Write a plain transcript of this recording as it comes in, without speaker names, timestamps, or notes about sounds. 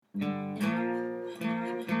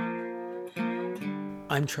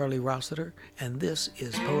I'm Charlie Rossiter, and this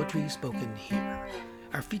is Poetry Spoken Here.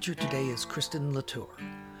 Our feature today is Kristen Latour,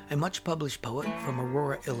 a much-published poet from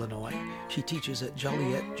Aurora, Illinois. She teaches at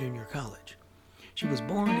Joliet Junior College. She was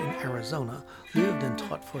born in Arizona, lived and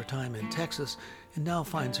taught for a time in Texas, and now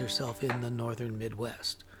finds herself in the northern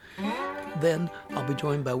Midwest. Then I'll be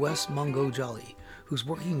joined by Wes Mongo Jolly, who's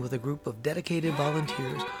working with a group of dedicated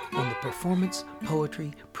volunteers on the Performance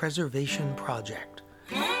Poetry Preservation Project.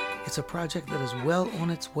 It's a project that is well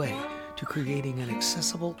on its way to creating an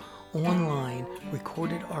accessible, online,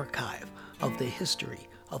 recorded archive of the history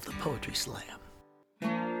of the Poetry Slam.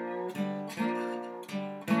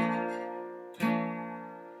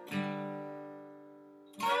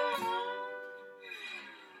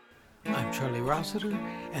 I'm Charlie Rossiter,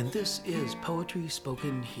 and this is Poetry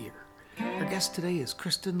Spoken Here. Our guest today is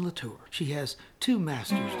Kristen Latour. She has 2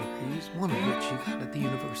 master's degrees, one of which she got at the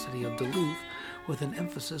University of Duluth, with an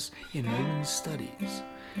emphasis in women's studies.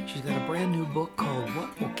 She's got a brand new book called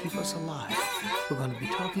What Will Keep Us Alive. We're going to be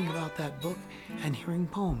talking about that book and hearing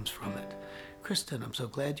poems from it. Kristen, I'm so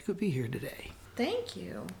glad you could be here today. Thank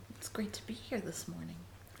you. It's great to be here this morning.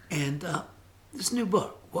 And this new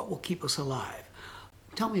book, What Will Keep Us Alive,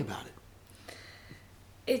 tell me about it.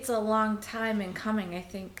 It's a long time in coming. I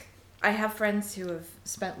think I have friends who have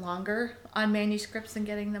spent longer on manuscripts and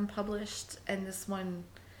getting them published, and this one,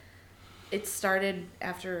 it started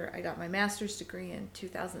after I got my master's degree in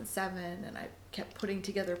 2007, and I kept putting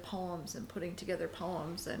together poems and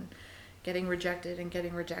getting rejected.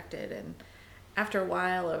 And after a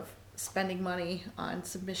while of spending money on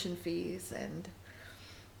submission fees, and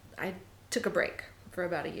I took a break for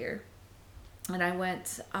about a year. And I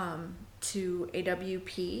went to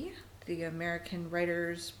AWP, the American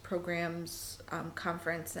Writers Programs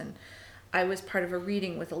Conference, and I was part of a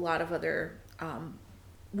reading with a lot of other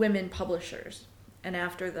women publishers. And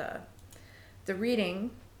after the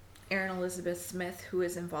reading, Erin Elizabeth Smith, who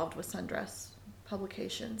is involved with Sundress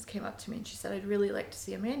Publications, came up to me and she said, "I'd really like to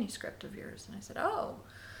see a manuscript of yours." And I said, "Oh,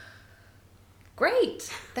 great,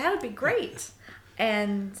 that would be great."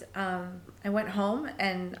 And I went home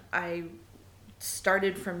and I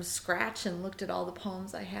started from scratch and looked at all the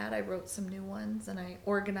poems I had. I wrote some new ones and I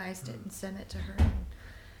organized it and sent it to her,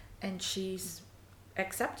 and she's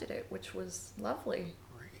accepted it, which was lovely.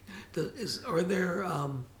 Is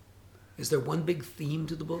there one big theme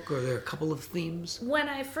to the book, or are there a couple of themes? When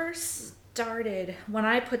I first started, when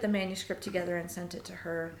I put the manuscript together and sent it to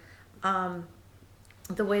her,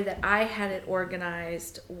 the way that I had it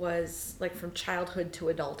organized was like from childhood to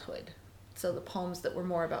adulthood. So the poems that were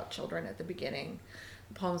more about children at the beginning,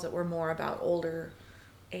 the poems that were more about older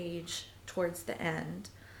age towards the end.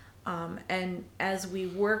 And as we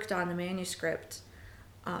worked on the manuscript,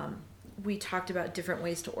 we talked about different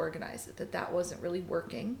ways to organize it, that wasn't really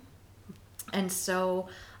working. And so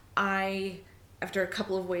after a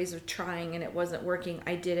couple of ways of trying and it wasn't working,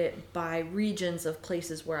 I did it by regions of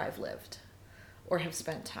places where I've lived or have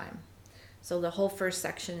spent time. So the whole first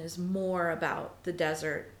section is more about the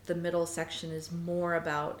desert, the middle section is more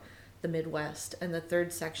about the Midwest, and the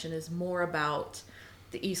third section is more about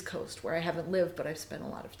the East Coast, where I haven't lived, but I've spent a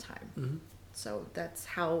lot of time. Mm-hmm. So that's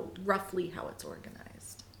roughly how it's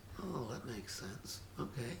organized. Oh, that makes sense.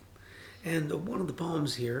 Okay. And one of the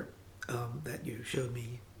poems here that you showed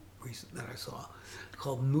me that I saw,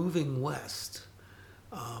 called Moving West.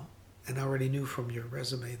 And I already knew from your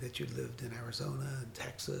resume that you lived in Arizona and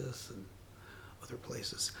Texas and other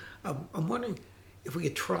places. I'm wondering if we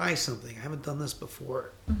could try something. I haven't done this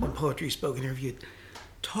before on Poetry Spoken Here. If you'd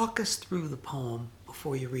talk us through the poem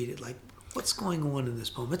before you read it, like what's going on in this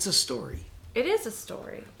poem? It's a story. It is a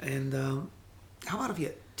story. And how about if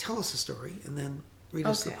you tell us a story and then read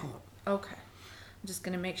us the poem? Okay. I'm just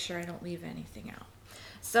going to make sure I don't leave anything out.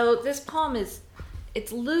 So this poem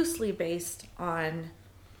it's loosely based on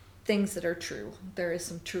things that are true. There is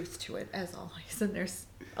some truth to it, as always, and there's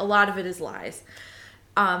a lot of it is lies.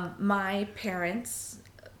 My parents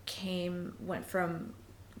went from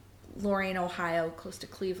Lorain, Ohio, close to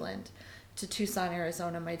Cleveland, to Tucson,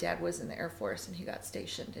 Arizona. My dad was in the Air Force and he got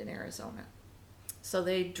stationed in Arizona. So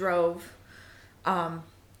they drove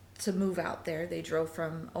to move out there. They drove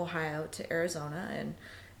from Ohio to Arizona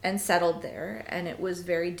and settled there, and it was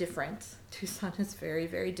very different. Tucson is very,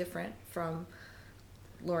 very different from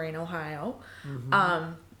Lorain, Ohio.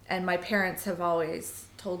 Mm-hmm. And my parents have always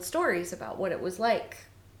told stories about what it was like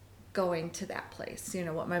going to that place. You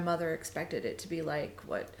know, what my mother expected it to be like,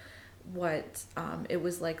 what it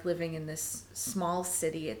was like living in this small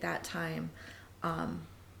city at that time,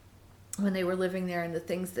 when they were living there, and the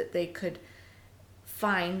things that they could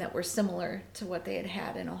find that were similar to what they had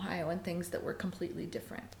had in Ohio and things that were completely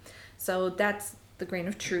different. So that's the grain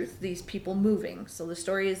of truth, these people moving. So the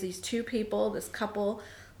story is these two people, this couple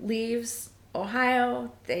leaves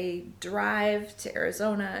Ohio, they drive to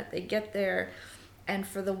Arizona, they get there, and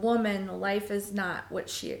for the woman, life is not what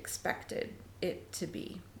she expected it to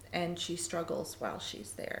be, and she struggles while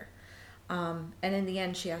she's there. And in the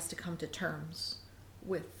end, she has to come to terms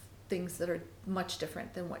with things that are much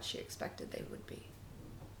different than what she expected they would be.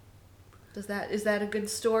 Is that a good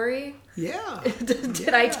story? Yeah.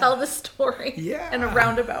 Did I tell the story in a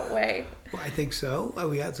roundabout way? Well, I think so.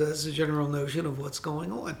 That's a general notion of what's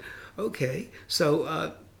going on. Okay.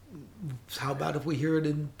 So how about if we hear it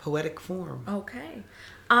in poetic form? Okay.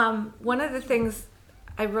 One of the things,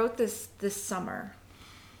 I wrote this summer,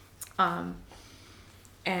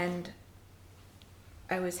 and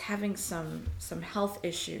I was having some health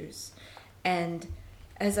issues, and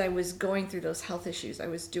as I was going through those health issues, I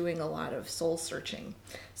was doing a lot of soul searching.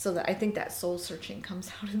 So that I think that soul searching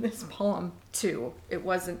comes out in this poem too.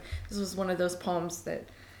 This was one of those poems that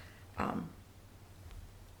I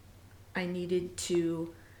needed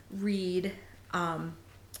to read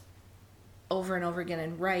over and over again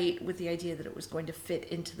and write with the idea that it was going to fit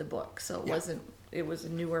into the book. So it was a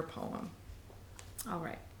newer poem. All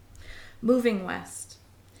right. Moving west.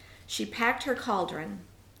 She packed her cauldron,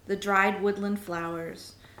 the dried woodland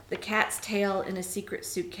flowers, the cat's tail in a secret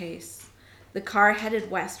suitcase. The car headed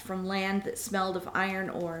west from land that smelled of iron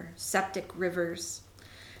ore, septic rivers.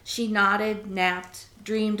 She nodded, napped,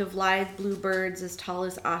 dreamed of lithe blue birds as tall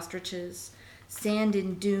as ostriches, sand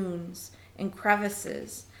in dunes and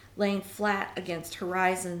crevices laying flat against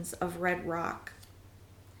horizons of red rock.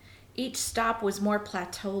 Each stop was more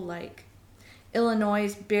plateau-like.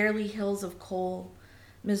 Illinois' barely hills of coal,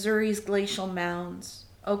 Missouri's glacial mounds,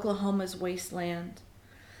 Oklahoma's wasteland.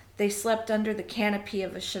 They slept under the canopy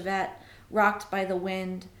of a Chevette, rocked by the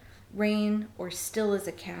wind, rain or still as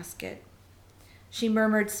a casket. She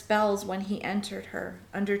murmured spells when he entered her,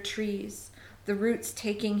 under trees, the roots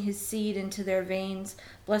taking his seed into their veins,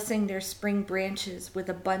 blessing their spring branches with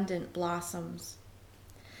abundant blossoms.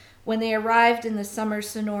 When they arrived in the summer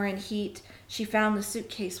Sonoran heat, she found the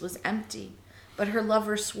suitcase was empty, but her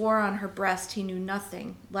lover swore on her breast he knew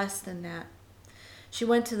nothing less than that. She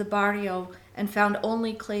went to the barrio and found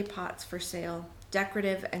only clay pots for sale,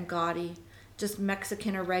 decorative and gaudy, just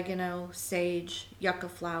Mexican oregano, sage, yucca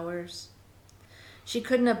flowers. She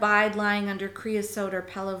couldn't abide lying under creosote or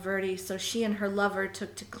Palo Verde, so she and her lover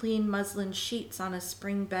took to clean muslin sheets on a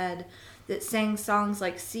spring bed that sang songs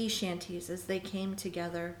like sea shanties as they came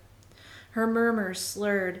together. Her murmurs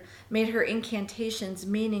slurred, made her incantations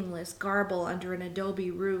meaningless garble under an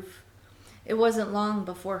adobe roof. It wasn't long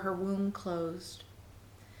before her womb closed.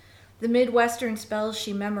 The Midwestern spells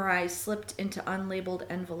she memorized slipped into unlabeled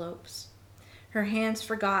envelopes. Her hands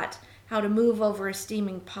forgot how to move over a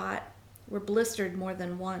steaming pot, were blistered more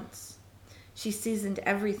than once. She seasoned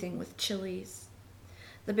everything with chilies.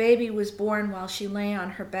 The baby was born while she lay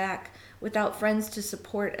on her back without friends to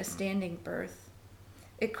support a standing birth.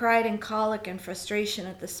 It cried in colic and frustration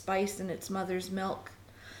at the spice in its mother's milk.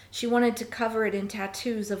 She wanted to cover it in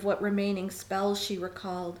tattoos of what remaining spells she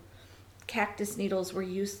recalled. Cactus needles were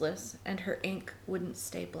useless, and her ink wouldn't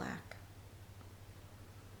stay black.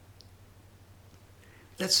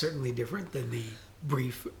 That's certainly different than the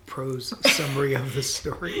brief prose summary of the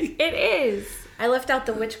story. It is. I left out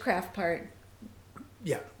the witchcraft part.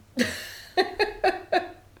 Yeah.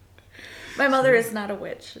 My mother is not a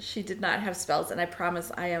witch. She did not have spells, and I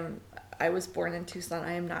promise I was born in Tucson.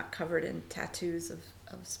 I am not covered in tattoos of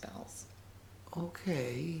spells.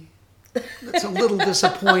 Okay. That's a little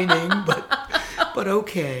disappointing, but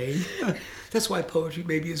okay. That's why poetry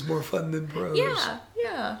maybe is more fun than prose.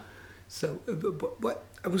 Yeah. So, what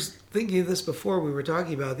I was thinking of this before we were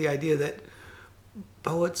talking about the idea that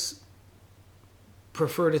poets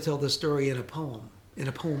prefer to tell the story in a poem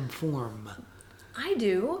form. I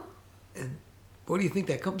do. And where do you think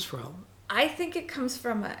that comes from? I think it comes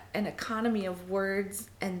from an economy of words,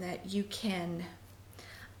 and that you can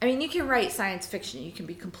write science fiction, you can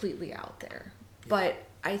be completely out there. Yeah. But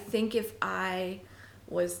I think if I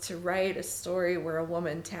was to write a story where a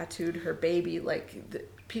woman tattooed her baby,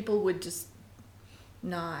 people would just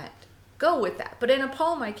not go with that. But in a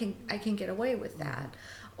poem, I can get away with that.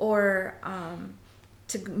 Or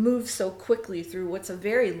to move so quickly through what's a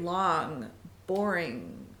very long,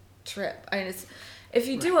 boring trip. I mean, if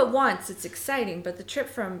you do it once, it's exciting, but the trip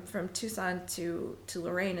from Tucson to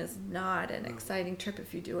Lorain is not an exciting trip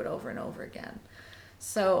if you do it over and over again.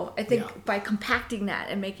 So I think by compacting that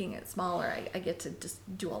and making it smaller, I get to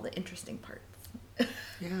just do all the interesting parts.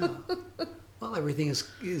 Yeah. Well, everything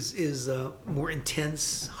is more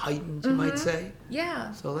intense, heightened, you might say.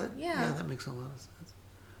 Yeah. So that makes a lot of sense.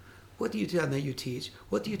 What do you tell? Now you teach.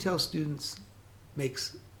 What do you tell students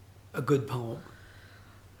makes a good poem?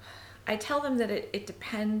 I tell them that it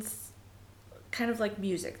depends, kind of like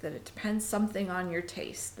music, that it depends something on your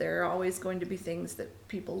taste. There are always going to be things that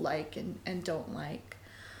people like and don't like.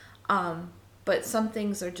 But some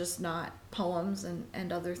things are just not poems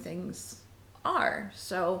and other things are.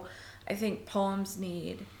 So I think poems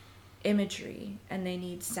need imagery and they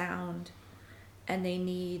need sound and they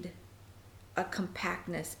need a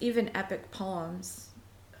compactness. Even epic poems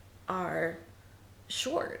are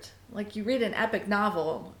short. Like you read an epic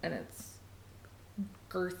novel and it's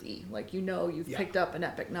girthy. Like you've picked up an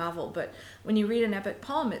epic novel. But when you read an epic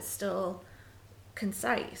poem, it's still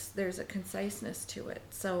concise. There's a conciseness to it.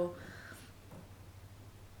 So,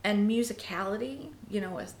 and musicality,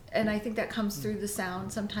 and I think that comes through the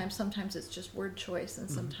sound. Sometimes it's just word choice, and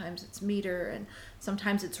sometimes it's meter, and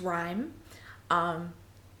sometimes it's rhyme. And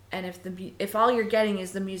if all you're getting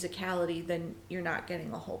is the musicality, then you're not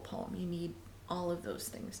getting a whole poem. You need all of those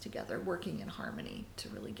things together, working in harmony, to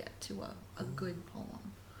really get to a good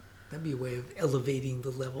poem. That'd be a way of elevating the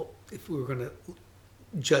level. If we were going to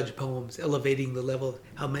judge poems, elevating the level of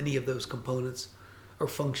how many of those components are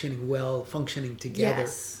functioning together.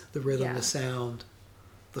 Yes. The rhythm, the sound,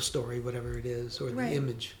 the story, whatever it is, or the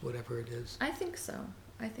image, whatever it is. I think so.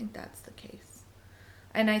 I think that's the case.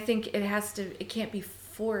 And I think it can't be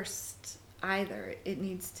forced either. It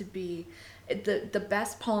needs to be, the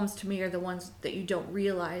best poems to me are the ones that you don't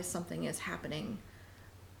realize something is happening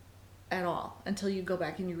at all until you go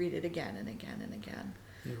back and you read it again and again and again.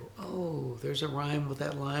 There's a rhyme with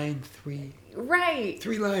that line, three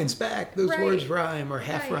lines back, those words rhyme, or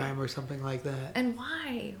half rhyme, or something like that. And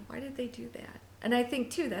why did they do that? And I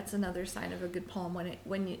think too that's another sign of a good poem,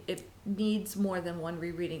 when it needs more than one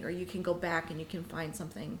rereading, or you can go back and you can find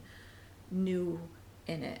something new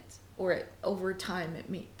in it, or over time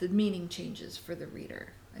the meaning changes for the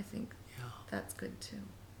reader. I think that's good too.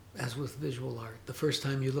 As with visual art, the first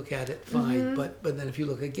time you look at it, fine, but then if you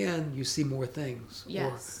look again, you see more things,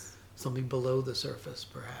 or something below the surface,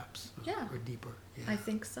 perhaps, or deeper. Yeah. I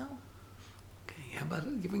think so. Okay, how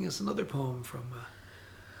about giving us another poem from?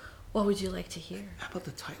 What would you like to hear? How about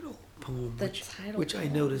the title poem, which I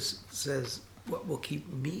notice says, "What will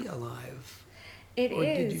keep me alive?" Or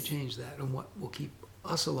did you change that? And what will keep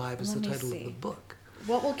us alive is the title of the book.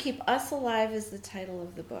 What will keep us alive is the title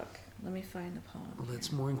of the book. Let me find the poem. Well,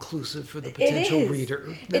 that's more inclusive for the potential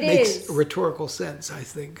reader. That makes rhetorical sense, I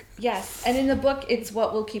think. Yes, and in the book, it's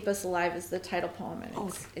What Will Keep Us Alive is the title poem,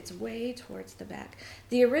 and it's way towards the back.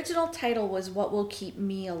 The original title was What Will Keep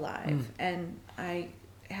Me Alive, and I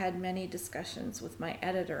had many discussions with my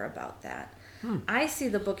editor about that. I see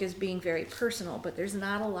the book as being very personal, but there's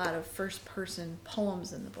not a lot of first-person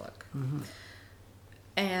poems in the book.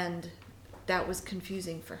 And that was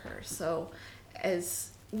confusing for her. So as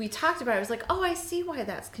we talked about it, I was like, I see why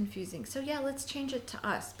that's confusing. So let's change it to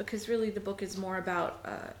us, because really the book is more about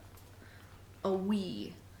a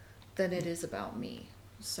we than it is about me.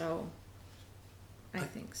 So I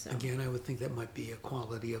think so. Again, I would think that might be a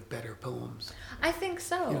quality of better poems. I think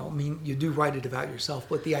so. You do write it about yourself,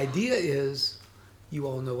 but the idea is you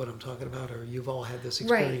all know what I'm talking about, or you've all had this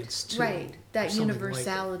experience too. Right. That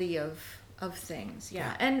universality of things.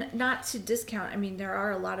 Yeah. And not to discount, there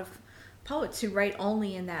are a lot of poets who write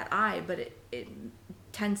only in that I, but it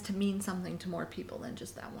tends to mean something to more people than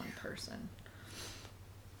just that one person.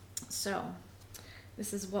 So,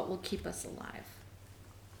 this is What Will Keep Us Alive.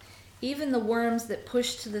 Even the worms that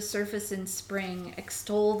push to the surface in spring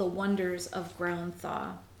extol the wonders of ground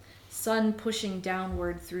thaw, sun pushing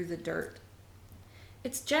downward through the dirt.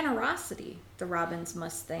 It's generosity, the robins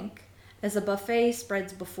must think, as a buffet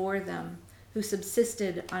spreads before them, who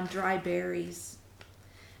subsisted on dry berries.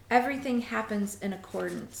 Everything happens in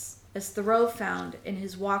accordance, as Thoreau found in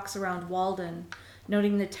his walks around Walden,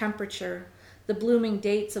 noting the temperature, the blooming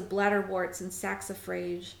dates of bladderworts and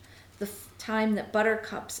saxifrage, the time that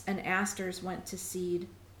buttercups and asters went to seed.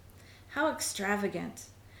 How extravagant!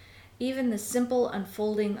 Even the simple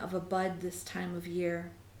unfolding of a bud this time of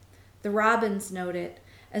year. The robins note it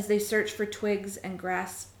as they search for twigs and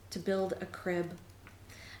grass to build a crib.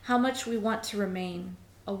 How much we want to remain,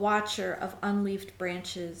 a watcher of unleafed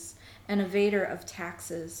branches, an evader of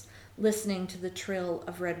taxes, listening to the trill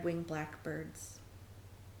of red-winged blackbirds.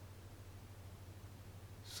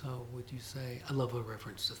 So would you say, I love a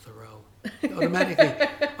reference to Thoreau.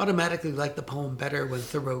 Automatically like the poem better when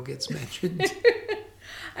Thoreau gets mentioned.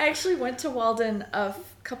 I actually went to Walden a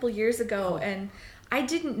couple years ago, and I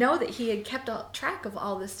didn't know that he had kept track of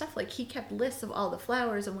all this stuff. Like, he kept lists of all the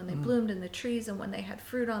flowers and when they bloomed in the trees and when they had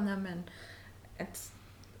fruit on them. And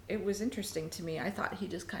it was interesting to me. I thought he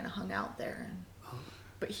just kind of hung out there.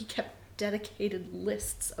 But he kept dedicated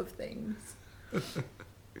lists of things.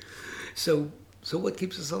 So what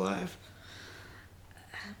keeps us alive?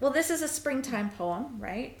 Well, this is a springtime poem,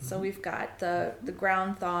 right? Mm-hmm. So we've got the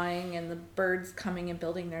ground thawing and the birds coming and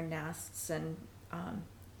building their nests, and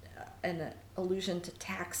an allusion to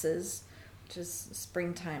taxes, which is a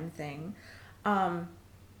springtime thing.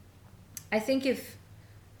 I think if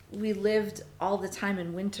we lived all the time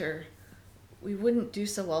in winter, we wouldn't do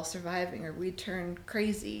so well surviving, or we'd turn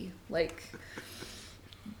crazy, like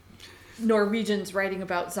Norwegians writing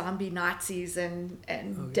about zombie Nazis and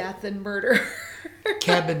death and murder.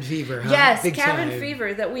 Cabin fever, huh? Yes, Big cabin time.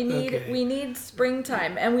 fever. That we need. Okay. We need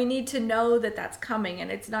springtime, and we need to know that that's coming.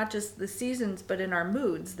 And it's not just the seasons, but in our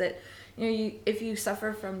moods. That if you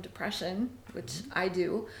suffer from depression, which I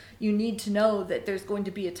do, you need to know that there's going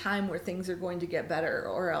to be a time where things are going to get better,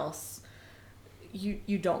 or else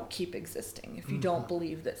you don't keep existing. If you don't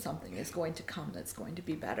believe that something is going to come that's going to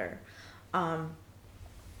be better.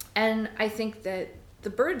 And I think that the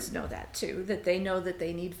birds know that too, that they know that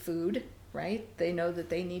they need food, right? They know that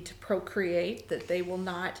they need to procreate, that they will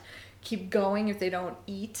not keep going if they don't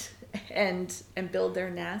eat and build their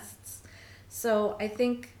nests. So I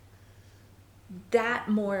think that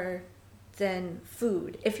more than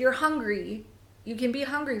food. If you're hungry, you can be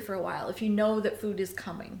hungry for a while if you know that food is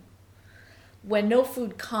coming. When no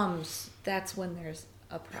food comes, that's when there's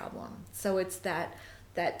a problem. So it's that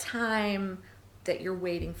time that you're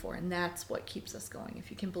waiting for, and that's what keeps us going. If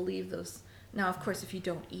you can believe those. Now, of course, if you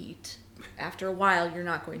don't eat, after a while, you're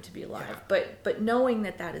not going to be alive. Yeah. But knowing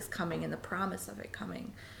that is coming and the promise of it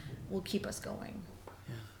coming will keep us going.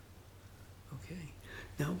 Yeah. Okay.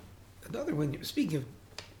 Now, another one, speaking of,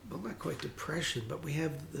 well, not quite depression, but we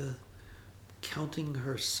have the Counting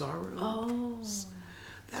Her Sorrows. Oh.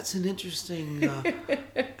 That's an interesting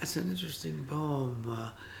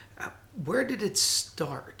poem. Where did it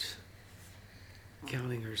start?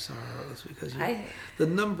 Counting her sorrows, because the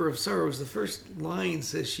number of sorrows, the first line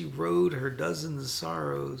says she rode her dozen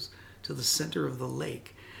sorrows to the center of the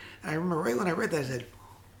lake. And I remember right when I read that, I said,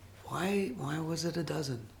 why was it a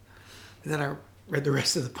dozen? And then I read the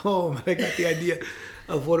rest of the poem and I got the idea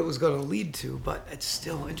of what it was going to lead to, but it's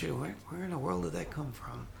still interesting. Where in the world did that come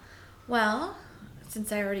from? Well,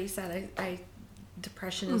 since I already said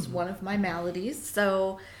depression is one of my maladies,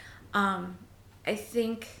 so I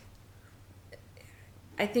think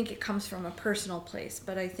it comes from a personal place,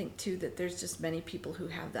 but I think too that there's just many people who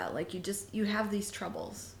have that. Like you have these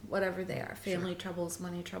troubles, whatever they are, family troubles,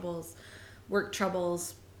 money troubles, work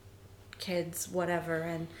troubles, kids, whatever,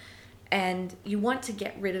 and you want to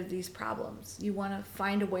get rid of these problems. You want to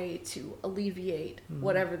find a way to alleviate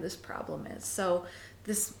whatever this problem is. So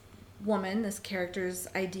this woman, this character's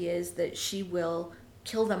idea is that she will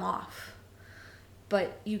kill them off,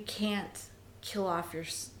 but you can't kill off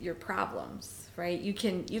your problems, right? You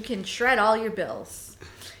can shred all your bills,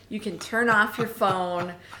 you can turn off your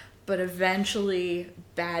phone, but eventually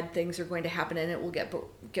bad things are going to happen and it will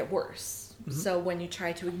get worse. So when you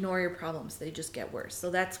try to ignore your problems, they just get worse. So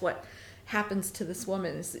that's what happens to this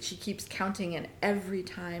woman, is that she keeps counting, and every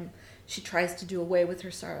time she tries to do away with her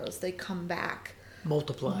sorrows, they come back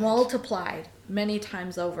multiplied many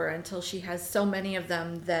times over, until she has so many of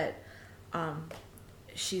them that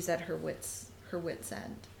she's at her wits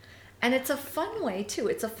end. And it's a fun way too.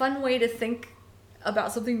 It's a fun way to think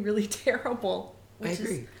about something really terrible. I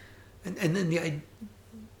agree. And then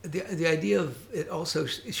the idea of it also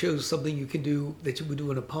shows something you can do that you would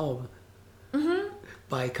do in a poem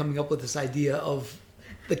by coming up with this idea of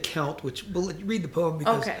the count, which we'll read the poem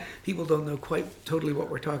because people don't know quite totally what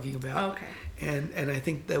we're talking about. Okay. And I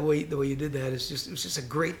think the way you did that it was just a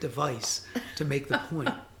great device to make the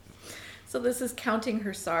point. So this is Counting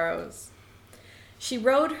Her Sorrows. She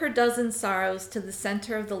rode her dozen sorrows to the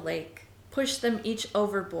center of the lake, pushed them each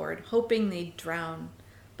overboard, hoping they'd drown.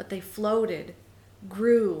 But they floated,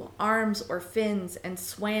 grew arms or fins, and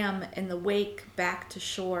swam in the wake back to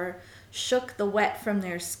shore, shook the wet from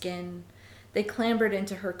their skin. They clambered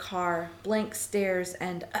into her car, blank stares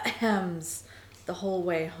and ahems the whole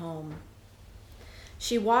way home.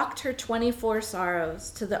 She walked her 24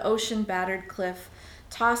 sorrows to the ocean-battered cliff,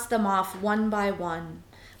 tossed them off one by one,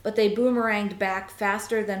 but they boomeranged back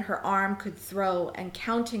faster than her arm could throw, and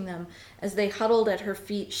counting them as they huddled at her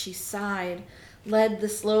feet, she sighed, led the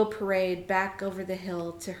slow parade back over the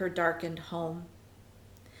hill to her darkened home.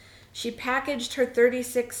 She packaged her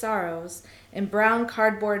 36 sorrows in brown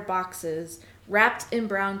cardboard boxes, wrapped in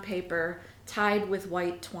brown paper, tied with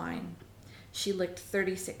white twine. She licked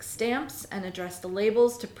 36 stamps and addressed the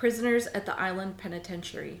labels to prisoners at the island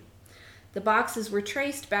penitentiary. The boxes were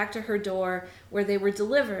traced back to her door, where they were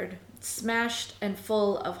delivered, smashed and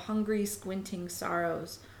full of hungry, squinting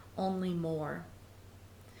sorrows, only more.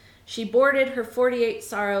 She boarded her 48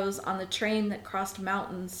 sorrows on the train that crossed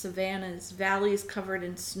mountains, savannas, valleys covered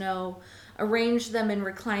in snow, arranged them in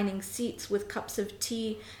reclining seats with cups of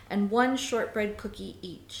tea and one shortbread cookie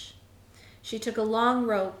each. She took a long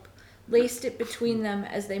rope, laced it between them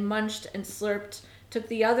as they munched and slurped, took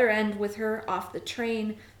the other end with her off the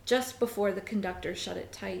train just before the conductor shut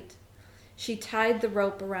it tight. She tied the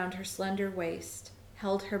rope around her slender waist,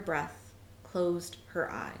 held her breath, closed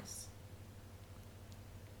her eyes.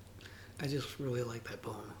 I just really like that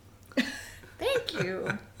poem. Thank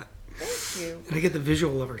you. Thank you. And I get the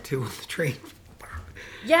visual of her too on the train.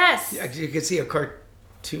 Yes. You can see a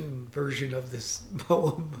cartoon version of this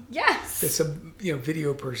poem. Yes. That some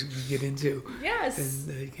video person can get into. Yes.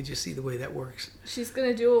 And you can just see the way that works. She's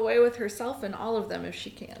going to do away with herself and all of them if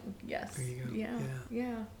she can. Yes. There you go.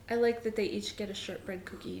 Yeah. I like that they each get a shortbread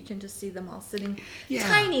cookie. You can just see them all sitting Yeah.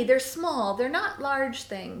 tiny. They're small. They're not large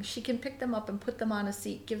things. She can pick them up and put them on a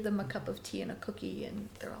seat, give them a cup of tea and a cookie, and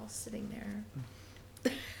they're all sitting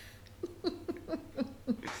there.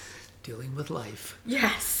 Dealing with life.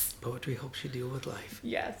 Yes. Poetry helps you deal with life.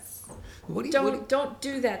 Yes. What Don't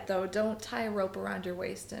do that though. Don't tie a rope around your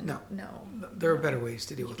waist and No. There are better ways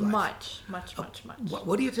to deal with life. Much.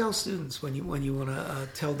 What do you tell students when you want to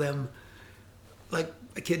tell them, like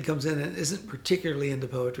a kid comes in and isn't particularly into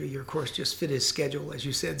poetry? Your course just fit his schedule, as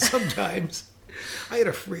you said. Sometimes I had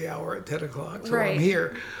a free hour at 10 o'clock, so Right. I'm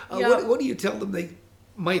here. Yep. What do you tell them they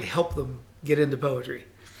might help them get into poetry?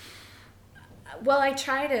 Well, I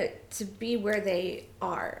try to be where they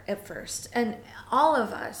are at first. And all of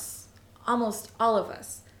us, almost all of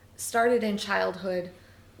us, started in childhood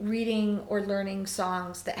reading or learning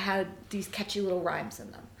songs that had these catchy little rhymes in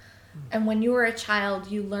them. And when you were a child,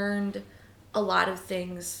 you learned a lot of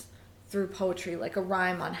things through poetry, like a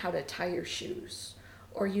rhyme on how to tie your shoes.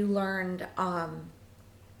 Or you learned,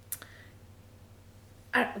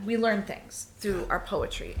 we learned things through our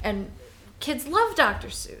poetry. And kids love Dr.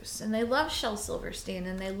 Seuss, and they love Shel Silverstein,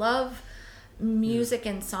 and they love music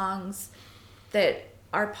and songs that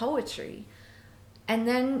are poetry. And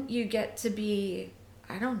then you get to be,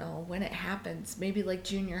 I don't know when it happens, maybe like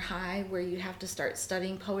junior high, where you have to start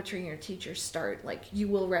studying poetry and your teachers start, like, you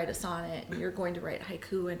will write a sonnet and you're going to write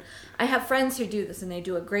haiku. And I have friends who do this and they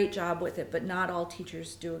do a great job with it, but not all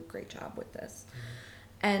teachers do a great job with this.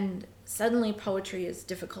 And suddenly poetry is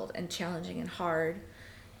difficult and challenging and hard.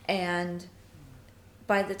 And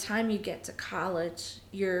by the time you get to college,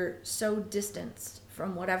 you're so distanced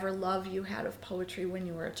from whatever love you had of poetry when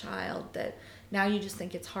you were a child that now you just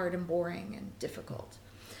think it's hard and boring and difficult.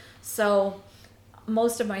 So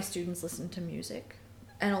most of my students listen to music,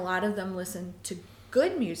 and a lot of them listen to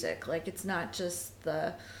good music. Like, it's not just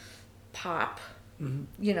the pop,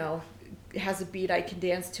 it has a beat, I can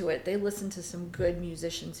dance to it. They listen to some good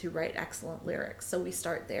musicians who write excellent lyrics. So we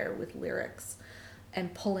start there with lyrics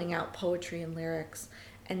and pulling out poetry and lyrics.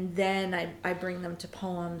 And then I bring them to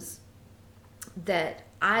poems that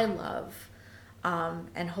I love,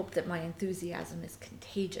 and hope that my enthusiasm is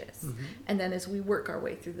contagious. Mm-hmm. And then as we work our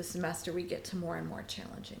way through the semester, we get to more and more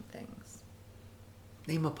challenging things.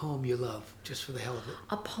 Name a poem you love, just for the hell of it.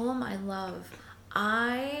 A poem I love,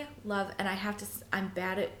 and I'm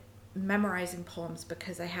bad at memorizing poems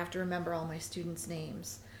because I have to remember all my students'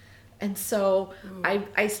 names. And so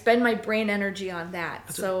I spend my brain energy on that.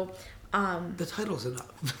 The title's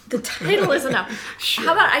enough. The title is enough. Sure.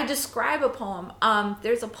 How about I describe a poem?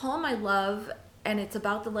 There's a poem I love, and it's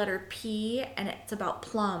about the letter P, and it's about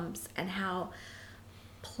plums, and how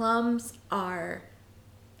plums are,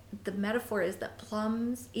 the metaphor is that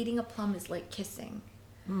eating a plum is like kissing,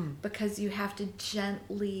 because you have to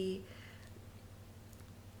gently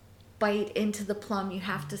bite into the plum. You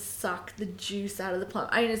have to suck the juice out of the plum.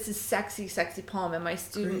 I mean, it's a sexy, sexy poem, and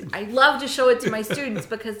I love to show it to my students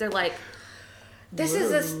because they're like, this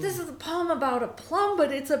is a poem about a plum,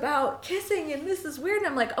 but it's about kissing, and this is weird. And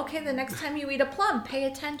I'm like, okay, the next time you eat a plum, pay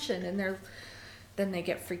attention. And then they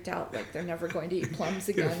get freaked out, like they're never going to eat plums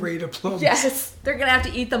again. You're afraid of plums. Yes, they're going to have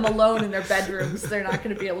to eat them alone in their bedrooms. They're not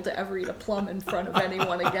going to be able to ever eat a plum in front of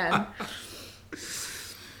anyone again.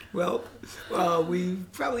 Well, we've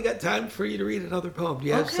probably got time for you to read another poem. Do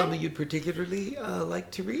you have something you'd particularly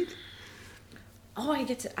like to read? Oh,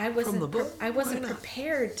 I wasn't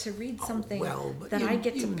prepared to read something that I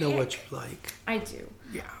get to pick. You know what you like. I do.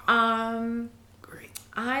 Yeah. Great.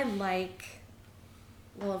 I like,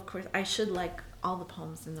 well, of course, I should like all the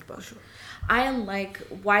poems in the book. Oh, sure. I like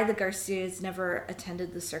why the Garcias never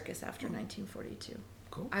attended the circus after 1942.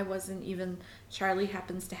 Cool. I wasn't even, Charlie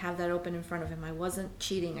happens to have that open in front of him. I wasn't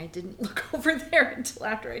cheating. I didn't look over there until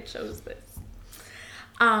after I chose this.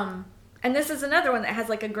 And this is another one that has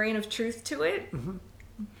like a grain of truth to it,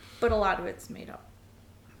 but a lot of it's made up.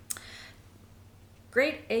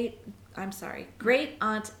 Great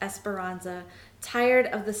Aunt Esperanza, tired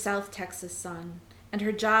of the South Texas sun and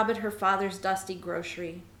her job at her father's dusty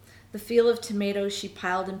grocery, the field of tomatoes she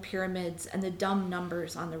piled in pyramids and the dumb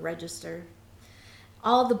numbers on the register.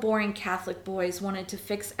 All the boring Catholic boys wanted to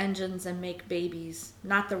fix engines and make babies,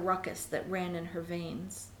 not the ruckus that ran in her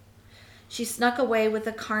veins. She snuck away with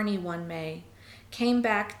a carny one May, came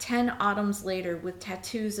back 10 autumns later with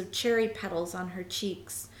tattoos of cherry petals on her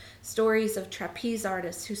cheeks, stories of trapeze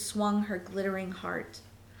artists who swung her glittering heart.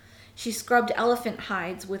 She scrubbed elephant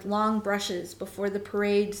hides with long brushes before the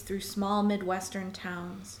parades through small Midwestern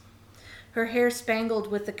towns, her hair spangled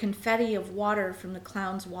with the confetti of water from the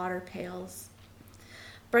clowns' water pails.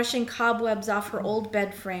 Brushing cobwebs off her old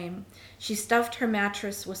bed frame, she stuffed her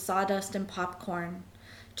mattress with sawdust and popcorn,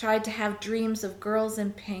 tried to have dreams of girls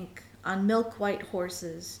in pink on milk-white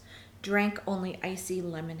horses, drank only icy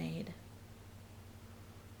lemonade.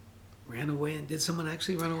 Ran away, and did someone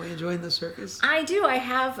actually run away and join the circus? I do. I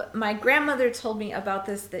have, my grandmother told me about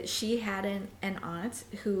this, that she had an aunt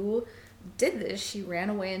who did this. She ran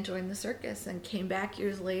away and joined the circus and came back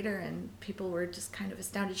years later, and people were just kind of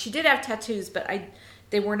astounded. She did have tattoos, but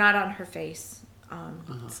they were not on her face.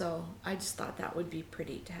 So I just thought that would be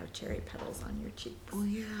pretty to have cherry petals on your cheeks. Oh,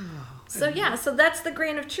 yeah. So that's the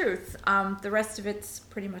grain of truth. The rest of it's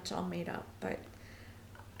pretty much all made up,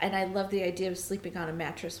 and I love the idea of sleeping on a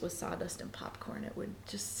mattress with sawdust and popcorn. It would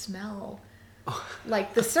just smell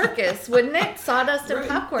like the circus, wouldn't it? Sawdust and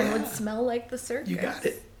popcorn would smell like the circus. You got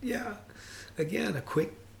it. Yeah. Again, a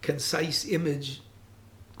quick, concise image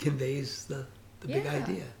conveys the big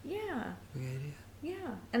idea. Yeah. Big idea.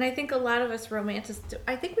 Yeah. And I think a lot of us we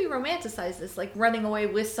romanticize this, like running away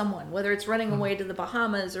with someone, whether it's running away to the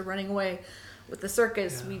Bahamas or running away with the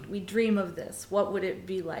circus. Yeah. We dream of this. What would it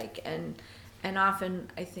be like? And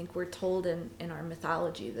often I think we're told in our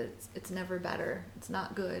mythology that it's never better. It's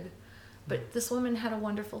not good. But this woman had a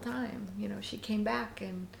wonderful time. You know, she came back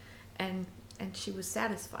and she was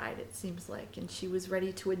satisfied, it seems like, and she was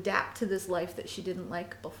ready to adapt to this life that she didn't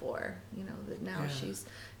like before. You know, that now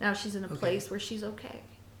she's in a place where she's okay.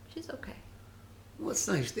 She's okay. Well, it's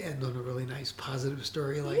nice to end on a really nice, positive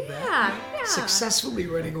story like that. Yeah. Successfully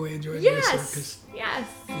running away and joining the circus. Yes.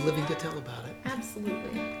 Living to tell about it.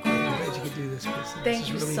 Absolutely. Great. I'm glad you could do this, Kristen. Thank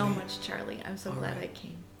you so much, Charlie. I'm so glad I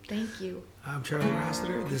came. Thank you. I'm Charlie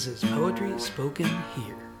Rossiter. This is Poetry Spoken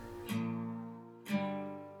Here.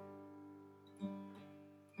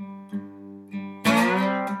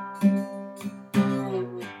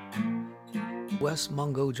 Wes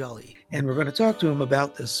Mungo Jolly. And we're going to talk to him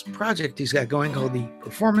about this project he's got going called the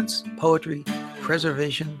Performance Poetry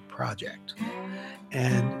Preservation Project.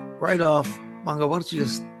 And right off, Mungo, why don't you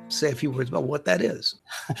just say a few words about what that is?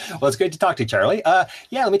 Well, it's great to talk to you, Charlie.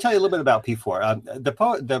 Let me tell you a little bit about P4.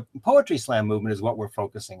 The Poetry Slam movement is what we're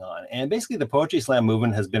focusing on. And basically, the Poetry Slam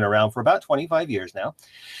movement has been around for about 25 years now.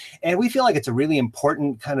 And we feel like it's a really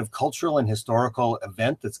important kind of cultural and historical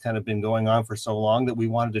event that's kind of been going on for so long that we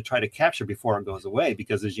wanted to try to capture before it goes away.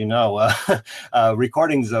 Because as you know,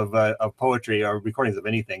 recordings of poetry or recordings of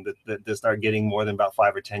anything that start getting more than about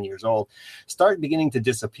 5 or 10 years old start beginning to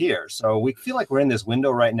disappear. So we feel like we're in this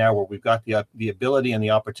window right now where we've got the ability and the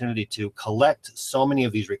opportunity to collect so many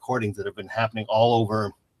of these recordings that have been happening all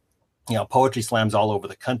over, poetry slams all over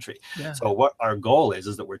the country. Yeah. So what our goal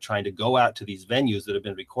is that we're trying to go out to these venues that have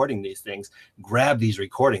been recording these things, grab these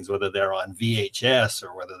recordings, whether they're on VHS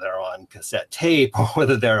or whether they're on cassette tape or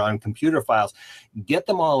whether they're on computer files, get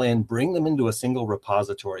them all in, bring them into a single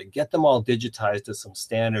repository, get them all digitized to some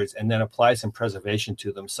standards, and then apply some preservation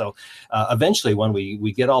to them. So eventually, when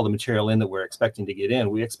we get all the material in that we're expecting to get in,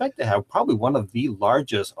 we expect to have probably one of the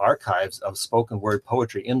largest archives of spoken word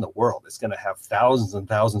poetry in the world. It's going to have thousands and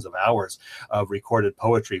thousands of hours of recorded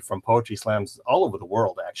poetry from poetry slams all over the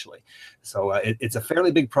world, actually. So it's a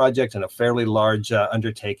fairly big project and a fairly large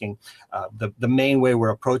undertaking. The main way we're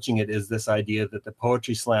approaching it is this idea that the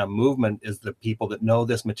poetry slam movement is the people that know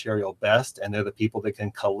this material best, and they're the people that can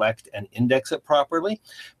collect and index it properly.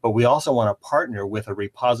 But we also want to partner with a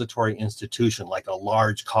repository institution like a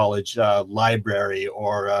large college library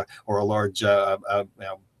or a large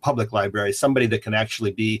public library, somebody that can actually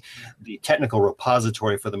be the technical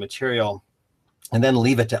repository for the material, and then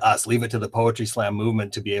leave it to us, leave it to the Poetry Slam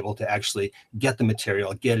movement to be able to actually get the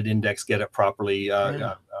material, get it indexed, get it properly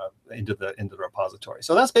into the repository.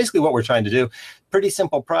 So that's basically what we're trying to do. Pretty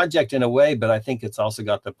simple project in a way, but I think it's also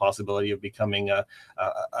got the possibility of becoming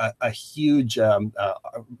a huge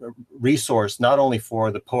resource, not only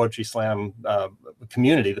for the Poetry Slam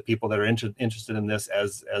community, the people that are interested in this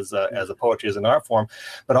as a poetry as an art form,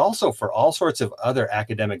 but also for all sorts of other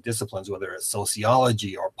academic disciplines, whether it's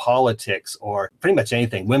sociology or politics or pretty much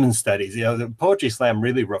anything, women's studies. The Poetry Slam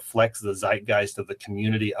really reflects the zeitgeist of the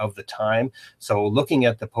community of the time. So looking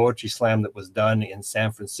at the Poetry Slam that was done in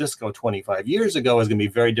San Francisco 25 years ago is going to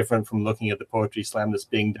be very different from looking at the Poetry Slam that's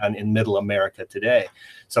being done in Middle America today.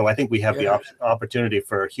 So I think we have the opportunity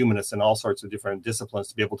for humanists in all sorts of different disciplines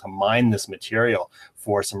to be able to mine this material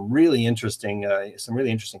for some really interesting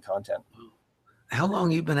content. How long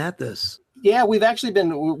have you been at this? Yeah, we've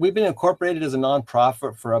been incorporated as a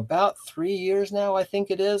nonprofit for about 3 years now, I think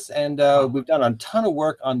it is. And we've done a ton of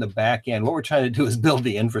work on the back end. What we're trying to do is build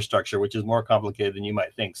the infrastructure, which is more complicated than you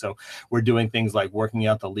might think. So we're doing things like working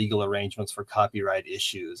out the legal arrangements for copyright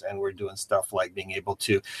issues. And we're doing stuff like being able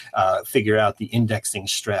to figure out the indexing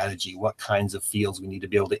strategy, what kinds of fields we need to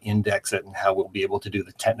be able to index it, and how we'll be able to do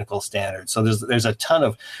the technical standards. So there's a ton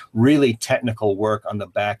of really technical work on the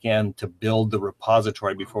back end to build the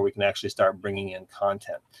repository before we can actually start bringing in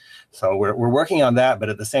content. So we're working on that, but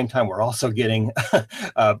at the same time, we're also getting,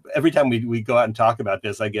 every time we go out and talk about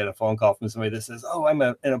this, I get a phone call from somebody that says, oh, I'm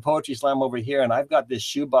in a Poetry Slam over here, and I've got this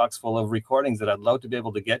shoebox full of recordings that I'd love to be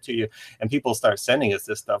able to get to you. And people start sending us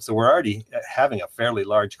this stuff. So we're already having a fairly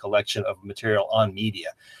large collection of material on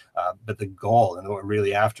media. But the goal and what we're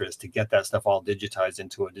really after is to get that stuff all digitized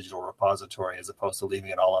into a digital repository as opposed to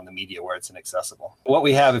leaving it all on the media where it's inaccessible. What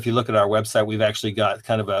we have, if you look at our website, we've actually got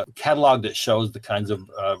kind of a catalog that shows the kinds of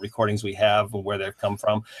recordings we have and where they've come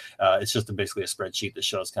from. It's just basically a spreadsheet that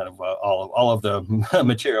shows kind of all of the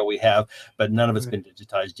material we have, but none of it's been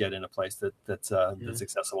digitized yet in a place that's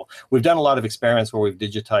accessible. We've done a lot of experiments where we've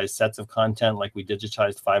digitized sets of content, like we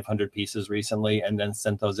digitized 500 pieces recently and then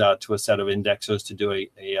sent those out to a set of indexers to do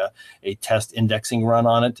a test indexing run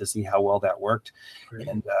on it to see how well that worked. Great.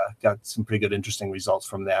 And got some pretty good, interesting results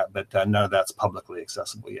from that, but none of that's publicly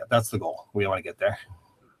accessible yet. That's the goal. We want to get there.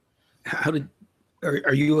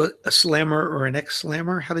 Are you a slammer or an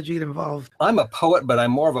ex-slammer? How did you get involved? I'm a poet, but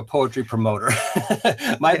I'm more of a poetry promoter.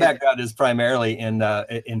 My background is primarily in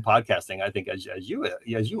podcasting, I think, as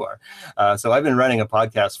you are. So I've been running a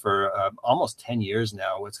podcast for almost 10 years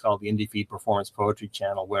now. It's called the Indie Feed Performance Poetry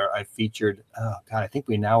Channel, where I featured, I think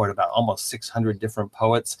we now are at about almost 600 different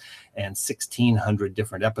poets and 1,600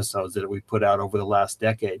 different episodes that we put out over the last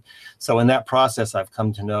decade. So in that process, I've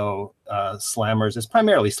come to know slammers. It's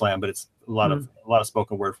primarily slam, but it's a lot of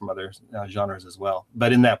spoken word from other genres as well.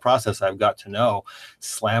 But in that process, I've got to know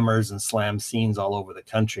slammers and slam scenes all over the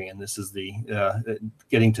country, and this is the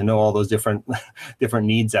getting to know all those different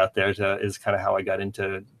needs out there is kind of how I got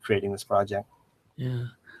into creating this project. Yeah,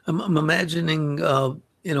 I'm imagining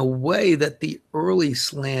in a way that the early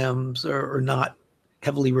slams are not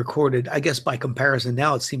heavily recorded. I guess by comparison,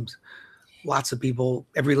 now it seems lots of people,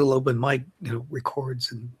 every little open mic,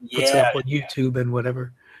 records and puts it up on YouTube and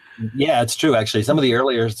whatever. Yeah, it's true. Actually, some of the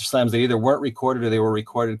earlier slams, they either weren't recorded or they were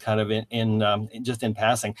recorded kind of in just in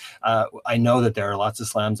passing. I know that there are lots of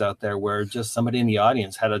slams out there where just somebody in the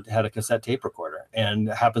audience had a cassette tape recorder and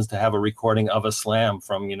happens to have a recording of a slam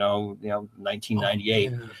from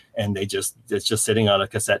 1998, and it's just sitting on a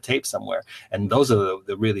cassette tape somewhere. And those are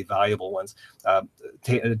the really valuable ones.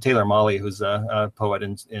 Taylor Mali, who's a poet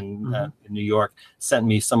in New York, sent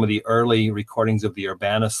me some of the early recordings of the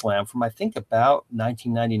Urbana Slam from I think about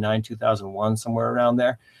 1999. 2001, somewhere around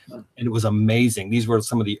there. And it was amazing. These were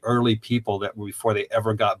some of the early people that were before they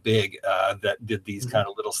ever got big that did these kind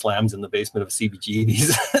of little slams in the basement of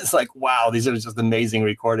CBGBs. It's like, wow, these are just amazing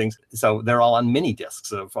recordings. So they're all on mini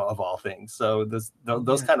discs of all things. So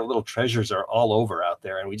those kind of little treasures are all over out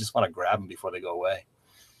there, and we just want to grab them before they go away.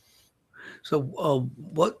 So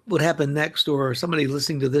what would happen next, or somebody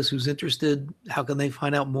listening to this who's interested, how can they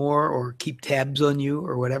find out more or keep tabs on you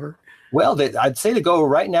or whatever? Well, I'd say to go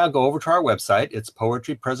over to our website. It's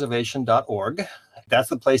poetrypreservation.org. That's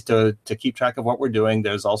the place to keep track of what we're doing.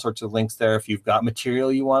 There's all sorts of links there. If you've got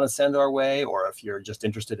material you want to send our way, or if you're just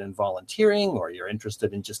interested in volunteering, or you're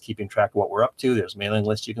interested in just keeping track of what we're up to, there's a mailing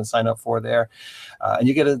list you can sign up for there. And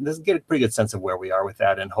you get a pretty good sense of where we are with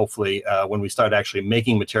that. And hopefully when we start actually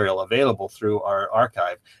making material available through our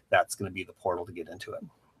archive, that's going to be the portal to get into it.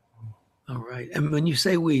 All right. And when you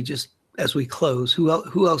say we, just as we close, who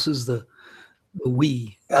else is the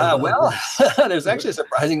We. Well, there's actually a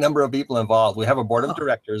surprising number of people involved. We have a board of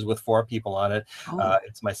directors with 4 people on it.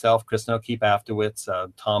 It's myself, Kristen O'Keefe Aftowitz,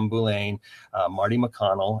 Tom Boulain, Marty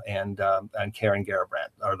McConnell, and Karen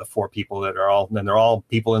Garabrandt are the 4 people that are all, and they're all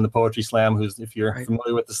people in the Poetry Slam who's, if you're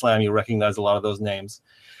familiar with the Slam, you'll recognize a lot of those names.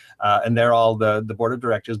 And they're all the board of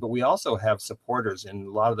directors, but we also have supporters in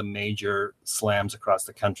a lot of the major slams across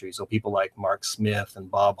the country. So people like Mark Smith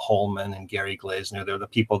and Bob Holman and Gary Glazner, they're the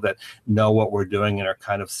people that know what we're doing and are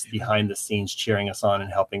kind of behind the scenes cheering us on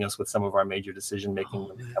and helping us with some of our major decision making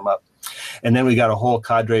when they come up. And then we got a whole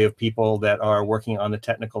cadre of people that are working on the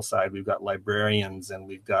technical side. We've got librarians and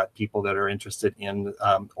we've got people that are interested in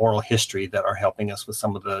oral history that are helping us with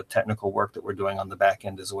some of the technical work that we're doing on the back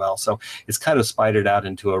end as well. So it's kind of spidered out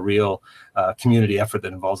into a real community effort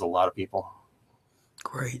that involves a lot of people.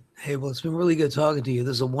 Great. Hey, well, it's been really good talking to you.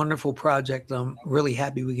 This is a wonderful project. I'm really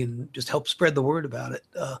happy we can just help spread the word about it.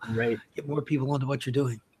 Great. Get more people onto what you're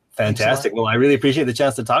doing. Fantastic. Well, I really appreciate the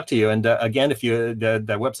chance to talk to you. And again, if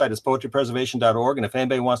the website is poetrypreservation.org. And if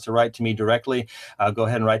anybody wants to write to me directly, go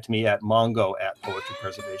ahead and write to me at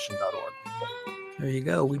mongo@poetrypreservation.org. There you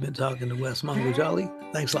go. We've been talking to Wes Mongo Jolly.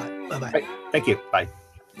 Thanks a lot. Bye-bye. Right. Thank you. Bye.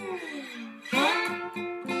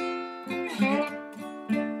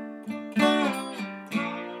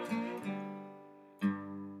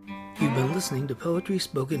 You've been listening to Poetry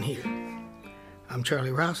Spoken Here. I'm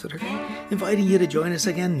Charlie Rossiter, inviting you to join us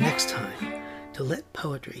again next time to let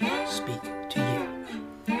poetry speak to you.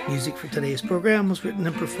 Music for today's program was written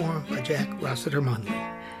and performed by Jack Rossiter Munley.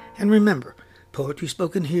 And remember, Poetry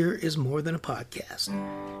Spoken Here is more than a podcast.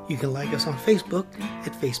 You can like us on Facebook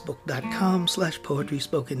at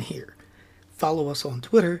facebook.com/poetryspokenhere. Follow us on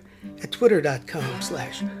Twitter at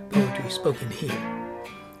twitter.com/poetryspokenhere.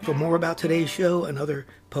 For more about today's show and other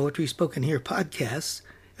Poetry Spoken Here podcasts,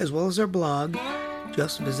 as well as our blog,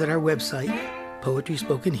 just visit our website,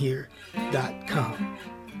 poetryspokenhere.com.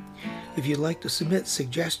 If you'd like to submit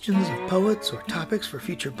suggestions of poets or topics for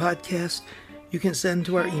future podcasts, you can send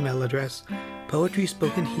to our email address,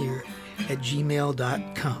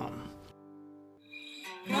 poetryspokenhere@gmail.com.